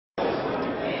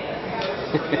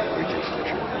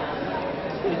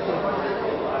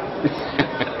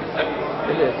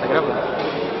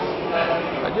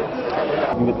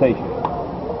Invitation.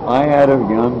 I had a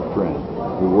young friend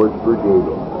who worked for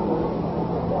Google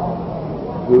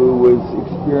who was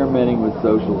experimenting with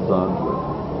social software.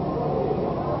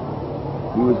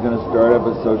 He was going to start up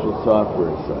a social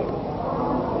software site.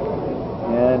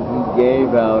 And he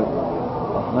gave out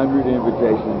 100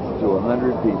 invitations to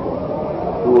 100 people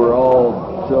who were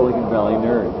all Silicon Valley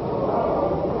nerds.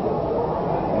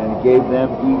 And he gave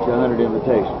them each 100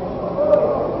 invitations.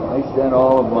 I sent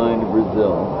all of mine to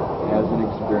Brazil as an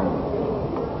experiment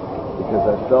because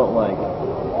I felt like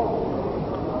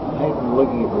I had been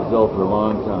looking at Brazil for a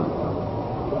long time,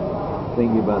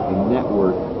 thinking about the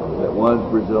network that was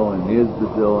Brazil and is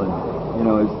Brazil, and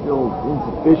is still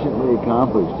insufficiently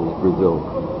accomplished as Brazil.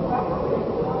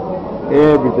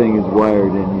 Everything is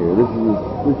wired in here. This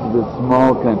is a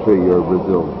small country,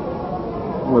 Brazil,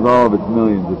 with all of its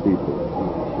millions of people.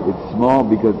 It's small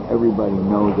because everybody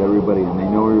knows everybody, and they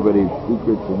know everybody's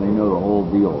secrets, and they know the whole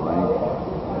deal, right?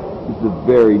 It's a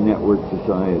very networked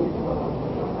society.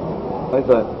 I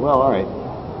thought, well, all right,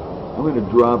 I'm going to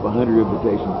drop 100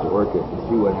 invitations to Orkut and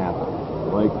see what happens.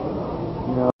 Like,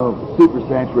 super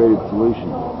saturated solution.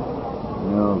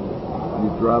 You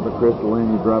drop a crystal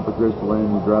in, you drop a crystal in,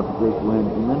 you drop a crystal in,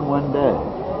 and then one day,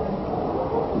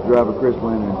 you drop a crystal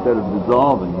in, and instead of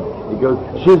dissolving, it goes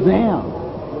SHAZAMM!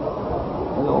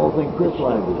 And the whole thing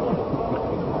crystallizes.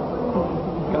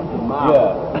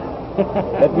 Yeah.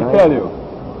 Let me tell you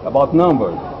about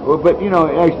numbers. Well, but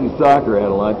actually soccer had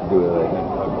a lot to do with it, I think.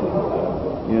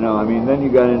 Then you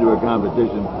got into a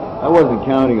competition. I wasn't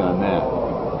counting on that.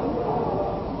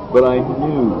 But I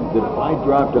knew that if I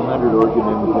dropped 100 Orkut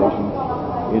invitations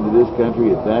into this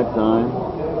country at that time,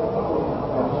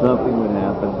 something would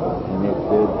happen, and it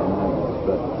did, and I was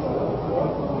stuck.